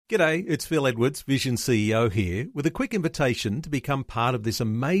G'day, it's Phil Edwards, Vision CEO here, with a quick invitation to become part of this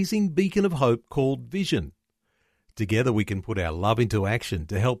amazing beacon of hope called Vision. Together we can put our love into action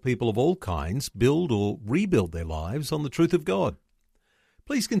to help people of all kinds build or rebuild their lives on the truth of God.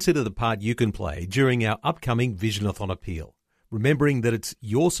 Please consider the part you can play during our upcoming Visionathon appeal, remembering that it's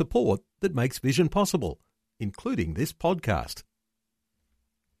your support that makes Vision possible, including this podcast.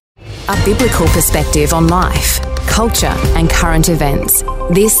 A biblical perspective on life, culture and current events.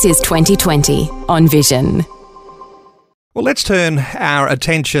 This is 2020 on Vision. Well, let's turn our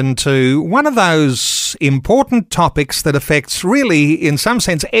attention to one of those important topics that affects really, in some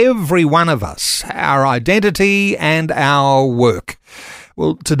sense, every one of us, our identity and our work.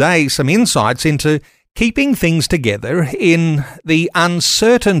 Well, today, some insights into keeping things together in the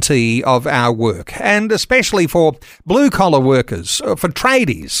uncertainty of our work, and especially for blue-collar workers, for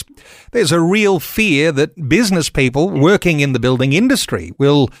tradies. There's a real fear that business people working in the building industry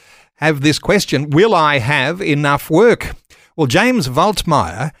will have this question, will I have enough work? Well, James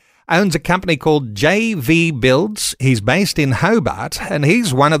Veltmeyer owns a company called JV Builds. He's based in Hobart, and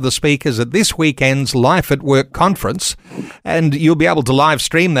he's one of the speakers at this weekend's Life at Work conference. And you'll be able to live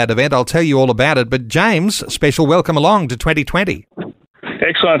stream that event. I'll tell you all about it. But James, special welcome along to 2020.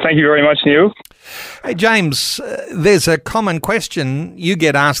 Excellent. Thank you very much, Neil. Hey, James, there's a common question. You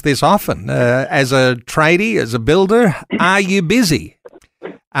get asked this often. As a tradie, as a builder, are you busy?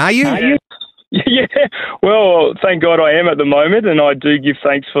 Are you? Yeah, well, thank God I am at the moment, and I do give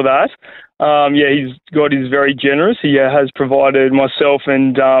thanks for that. God is very generous. He has provided myself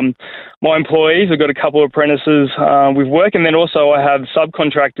and my employees. I've got a couple of apprentices with work, and then also I have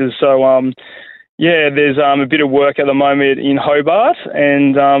subcontractors. So, there's a bit of work at the moment in Hobart,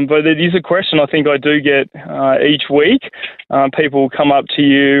 and but it is a question I think I do get each week. People come up to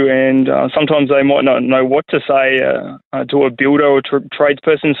you, and sometimes they might not know what to say to a builder or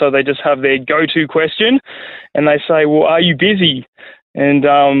tradesperson, so they just have their go-to question, and they say, well, are you busy? And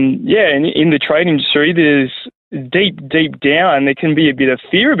in the trade industry, there's deep down, there can be a bit of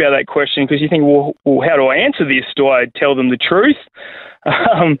fear about that question, because you think, well, how do I answer this? Do I tell them the truth?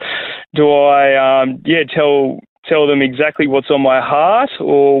 Do I, tell them exactly what's on my heart,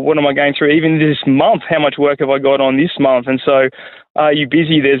 or what am I going through even this month? How much work have I got on this month? And so, are you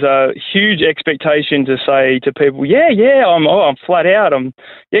busy? There's a huge expectation to say to people, I'm flat out.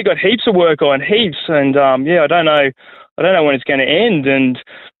 Got heaps of work on, heaps, and I don't know when it's going to end. And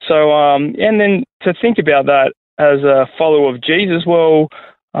so, and then to think about that as a follower of Jesus,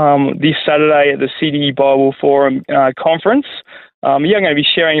 this Saturday at the City Bible Forum conference, I'm going to be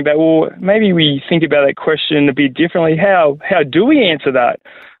sharing about, maybe we think about that question a bit differently. How do we answer that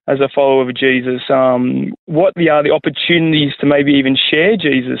as a follower of Jesus? What are the opportunities to maybe even share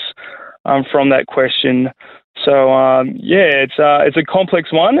Jesus from that question? So, it's a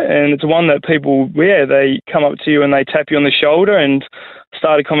complex one, and it's one that people, they come up to you and they tap you on the shoulder and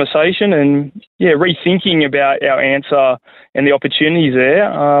start a conversation, and, rethinking about our answer and the opportunities there,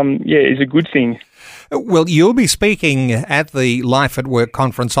 is a good thing. Well, you'll be speaking at the Life at Work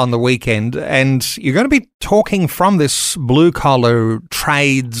conference on the weekend, and you're going to be talking from this blue-collar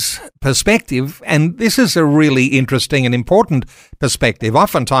trades perspective, and this is a really interesting and important perspective.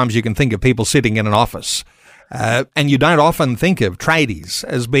 Oftentimes you can think of people sitting in an office, and you don't often think of tradies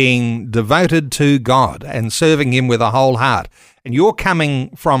as being devoted to God and serving Him with a whole heart. And you're coming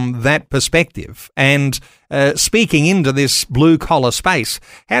from that perspective and speaking into this blue-collar space.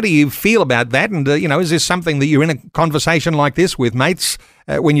 How do you feel about that? And, is this something that you're in a conversation like this with mates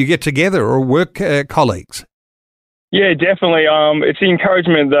when you get together, or work colleagues? Yeah, definitely. It's the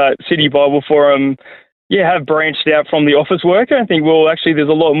encouragement that City Bible Forum, have branched out from the office worker. I think, actually there's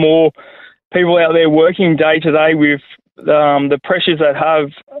a lot more people out there working day to day with the pressures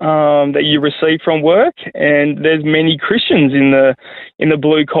that you receive from work, and there's many Christians in the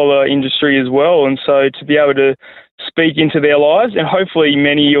blue collar industry as well, and so to be able to speak into their lives, and hopefully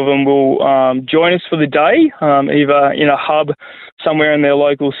many of them will join us for the day, either in a hub somewhere in their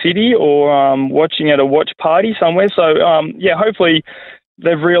local city, or watching at a watch party somewhere. So hopefully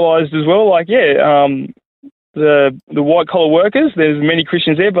they've realised as well, the white collar workers, there's many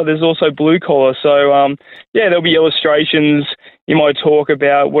Christians there, but there's also blue collar. So there'll be illustrations in my talk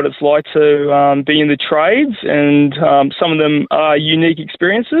about what it's like to be in the trades, and some of them are unique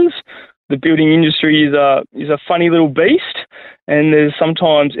experiences. The building industry is a funny little beast, and there's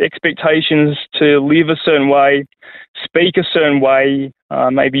sometimes expectations to live a certain way, speak a certain way,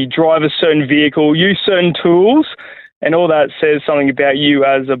 maybe drive a certain vehicle, use certain tools. And all that says something about you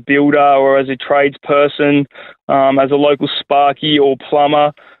as a builder or as a tradesperson, as a local sparky or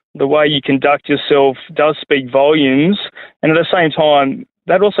plumber. The way you conduct yourself does speak volumes. And at the same time,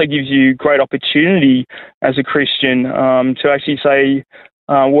 that also gives you great opportunity as a Christian to actually say,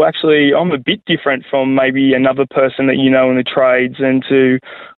 well, actually, I'm a bit different from maybe another person that you know in the trades, and to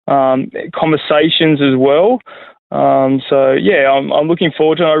conversations as well. So, yeah, I'm looking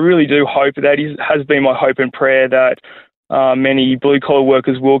forward to it. I really do hope that has been my hope and prayer that many blue-collar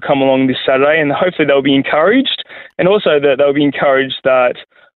workers will come along this Saturday, and hopefully they'll be encouraged, and also that they'll be encouraged that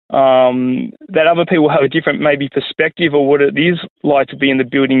that other people have a different maybe perspective of what it is like to be in the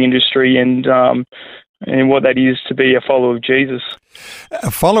building industry, and what that is to be a follower of Jesus.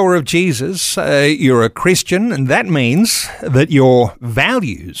 A follower of Jesus, you're a Christian, and that means that your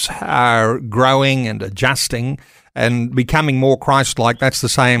values are growing and adjusting and becoming more Christ-like. That's the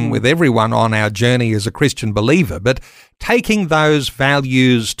same with everyone on our journey as a Christian believer. But taking those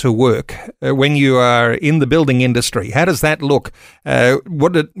values to work when you are in the building industry, how does that look?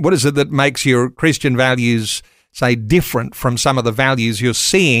 What is it that makes your Christian values, say, different from some of the values you're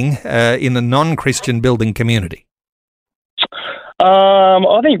seeing in the non-Christian building community?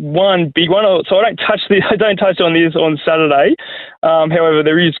 I think one big one. So I don't touch on this on Saturday. However,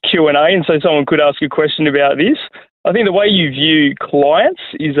 there is Q&A, and so someone could ask a question about this. I think the way you view clients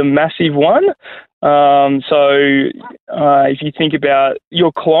is a massive one. If you think about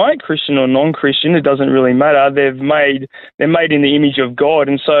your client, Christian or non-Christian, it doesn't really matter. They're made in the image of God,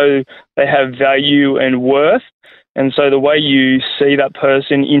 and so they have value and worth. And so the way you see that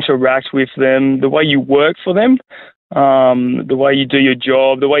person, interact with them, the way you work for them, the way you do your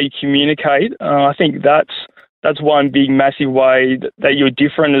job, the way you communicate, I think that's one big, massive way that you're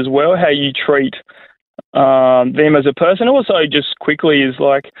different as well, how you treat them as a person. Also, just quickly, is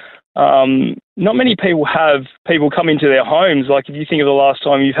like not many people have people come into their homes. Like if you think of the last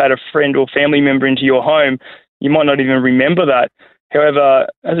time you've had a friend or family member into your home, you might not even remember that. However,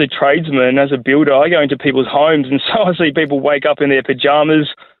 as a tradesman, as a builder, I go into people's homes, and so I see people wake up in their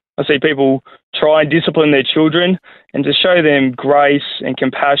pajamas. I see people try and discipline their children, and to show them grace and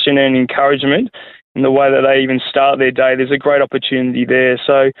compassion and encouragement in the way that they even start their day, there's a great opportunity there.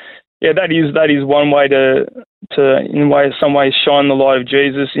 So, yeah, that is one way to some ways shine the light of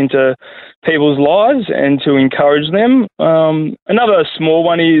Jesus into people's lives and to encourage them. Another small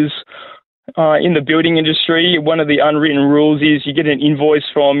one is in the building industry, one of the unwritten rules is you get an invoice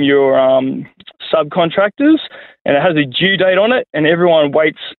from your subcontractors, and it has a due date on it, and everyone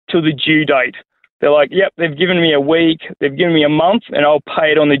waits till the due date. They're like, yep, they've given me a week, they've given me a month, and I'll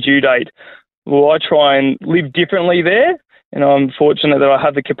pay it on the due date. Well, I try and live differently there, and I'm fortunate that I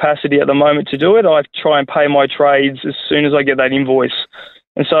have the capacity at the moment to do it. I try and pay my trades as soon as I get that invoice.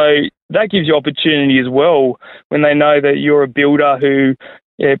 And so that gives you opportunity as well when they know that you're a builder who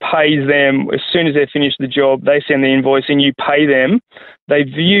pays them as soon as they finish the job. They send the invoice and you pay them. They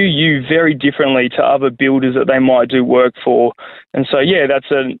view you very differently to other builders that they might do work for. And so, yeah,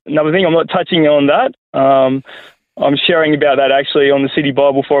 that's another thing. I'm not touching on that. I'm sharing about that actually on the City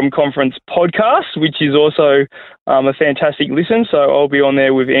Bible Forum Conference podcast, which is also a fantastic listen. So I'll be on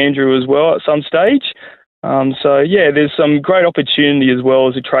there with Andrew as well at some stage. There's some great opportunity as well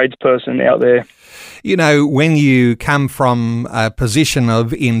as a tradesperson out there. You know, when you come from a position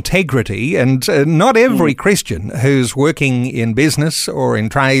of integrity, and not every Christian who's working in business or in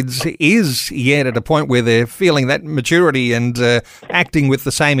trades is yet at a point where they're feeling that maturity and acting with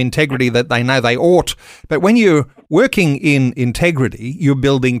the same integrity that they know they ought. But when you're working in integrity, you're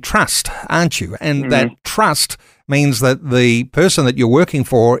building trust, aren't you? And that trust means that the person that you're working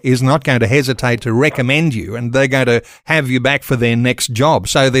for is not going to hesitate to recommend you, and they're going to have you back for their next job.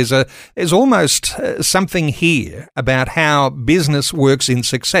 So there's almost something here about how business works in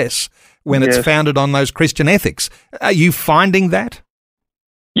success when it's founded on those Christian ethics. Are you finding that?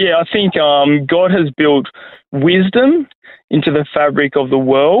 Yeah, I think God has built wisdom into the fabric of the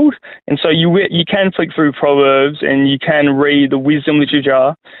world. And so you can flick through Proverbs and you can read the wisdom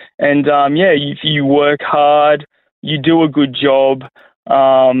literature. And if you work hard, you do a good job.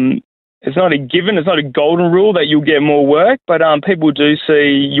 It's not a given, it's not a golden rule that you'll get more work, but people do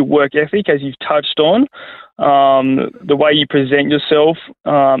see your work ethic, as you've touched on, the way you present yourself.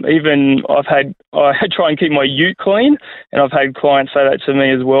 Even I try and keep my ute clean, and I've had clients say that to me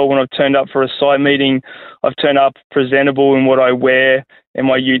as well. When I've turned up for a site meeting, I've turned up presentable in what I wear, and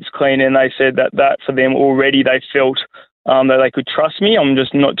my ute's clean, and they said that for them already they felt that they could trust me. I'm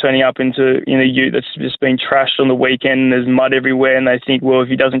just not turning up in a ute that's just been trashed on the weekend and there's mud everywhere, and they think, well, if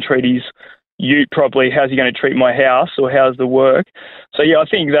he doesn't treat his ute properly, how's he going to treat my house, or how's the work? So I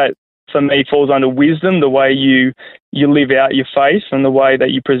think that for me falls under wisdom, the way you live out your faith and the way that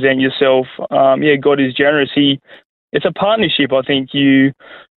you present yourself. God is generous. It's a partnership. I think you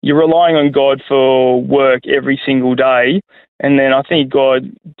you're relying on God for work every single day. And then I think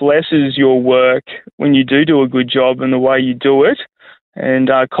God blesses your work when you do a good job and the way you do it. And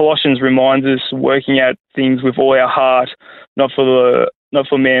Colossians reminds us working at things with all our heart, not for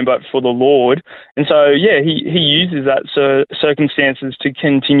man, but for the Lord. And so, yeah, he uses that circumstances to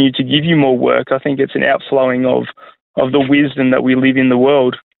continue to give you more work. I think it's an outflowing of the wisdom that we live in the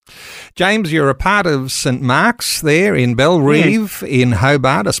world. James, you're a part of St Mark's there in Belrive in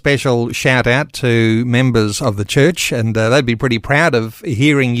Hobart. A special shout out to members of the church, and they'd be pretty proud of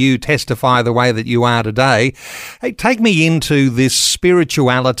hearing you testify the way that you are today. Hey, take me into this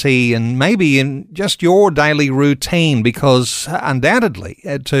spirituality and maybe in just your daily routine, because undoubtedly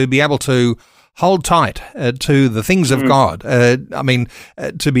to be able to hold tight to the things of God.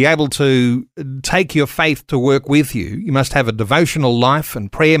 To be able to take your faith to work with you, you must have a devotional life and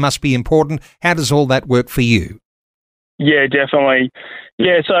prayer must be important. How does all that work for you? Yeah, definitely.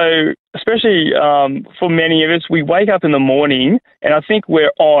 Yeah, so especially for many of us, we wake up in the morning and I think we're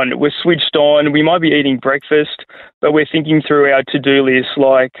switched on. We might be eating breakfast, but we're thinking through our to-do list,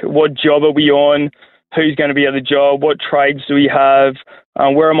 like what job are we on? Who's going to be at the job? What trades do we have?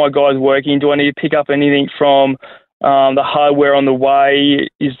 Where are my guys working? Do I need to pick up anything from the hardware on the way?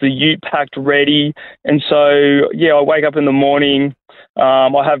 Is the ute packed ready? And so, yeah, I wake up in the morning.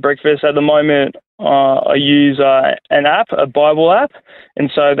 I have breakfast. At the moment, I use an app, a Bible app.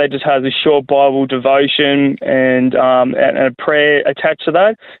 And so that just has a short Bible devotion and a prayer attached to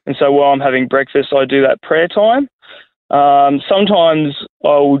that. And so while I'm having breakfast, I do that prayer time. Sometimes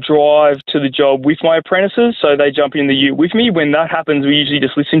I will drive to the job with my apprentices, so they jump in the ute with me. When that happens, we usually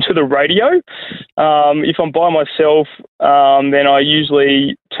just listen to the radio. If I'm by myself, then I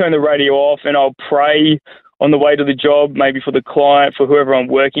usually turn the radio off and I'll pray on the way to the job, maybe for the client, for whoever I'm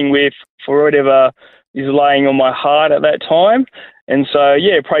working with, for whatever is laying on my heart at that time. And so,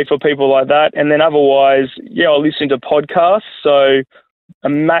 yeah, pray for people like that. And then otherwise, yeah, I'll listen to podcasts. So a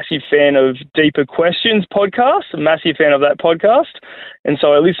massive fan of Deeper Questions podcast, a massive fan of that podcast. And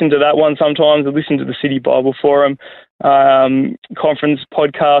so I listen to that one sometimes. I listen to the City Bible Forum conference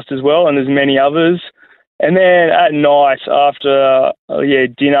podcast as well, and there's many others. And then at night after,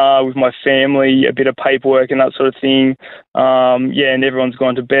 dinner with my family, a bit of paperwork and that sort of thing, and everyone's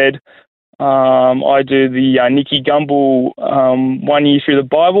gone to bed, I do the Nicky Gumbel 1 Year Through the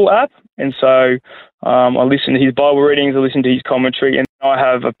Bible app. And so I listen to his Bible readings, I listen to his commentary, and I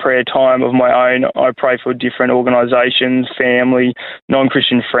have a prayer time of my own. I pray for different organisations, family,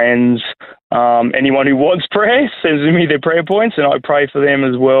 non-Christian friends. Anyone who wants prayer sends me their prayer points, and I pray for them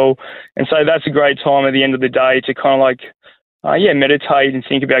as well. And so that's a great time at the end of the day to kind of meditate and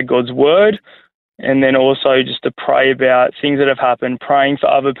think about God's word, and then also just to pray about things that have happened, praying for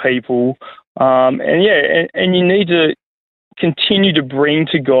other people. And you need to continue to bring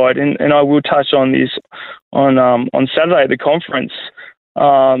to God, and I will touch on this on Saturday at the conference.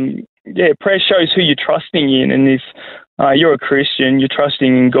 Prayer shows who you're trusting in, and if you're a Christian, you're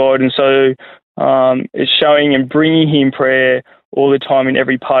trusting in God, and so it's showing and bringing Him prayer all the time in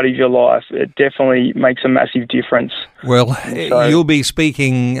every part of your life. It definitely makes a massive difference. Well, you'll be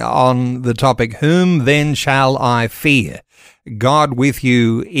speaking on the topic, whom then shall I fear? God with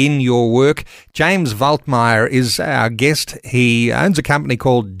you in your work. James Veltmeyer is our guest. He owns a company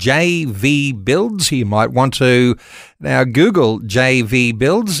called JV Builds. You might want to now Google JV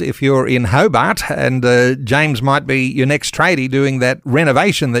Builds if you're in Hobart, and James might be your next tradie doing that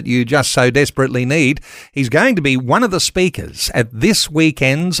renovation that you just so desperately need. He's going to be one of the speakers at this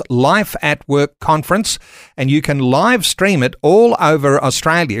weekend's Life at Work conference, and you can live stream it all over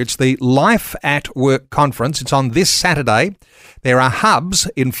Australia. It's the Life at Work conference. It's on this Saturday. There are hubs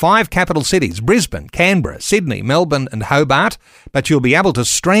in 5 capital cities, Brisbane, Canberra, Sydney, Melbourne and Hobart, but you'll be able to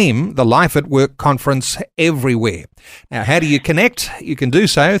stream the Life at Work conference everywhere. Now, how do you connect? You can do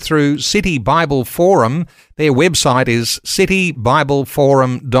so through City Bible Forum. Their website is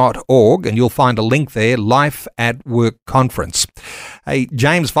citybibleforum.org, and you'll find a link there, Life at Work Conference. Hey,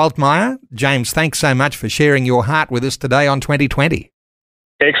 James Veltmeyer. James, thanks so much for sharing your heart with us today on 2020.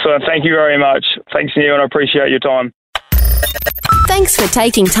 Excellent. Thank you very much. Thanks, Neil, and I appreciate your time. Thanks for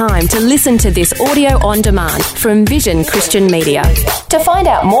taking time to listen to this audio on demand from Vision Christian Media. To find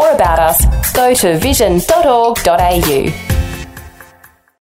out more about us, go to vision.org.au.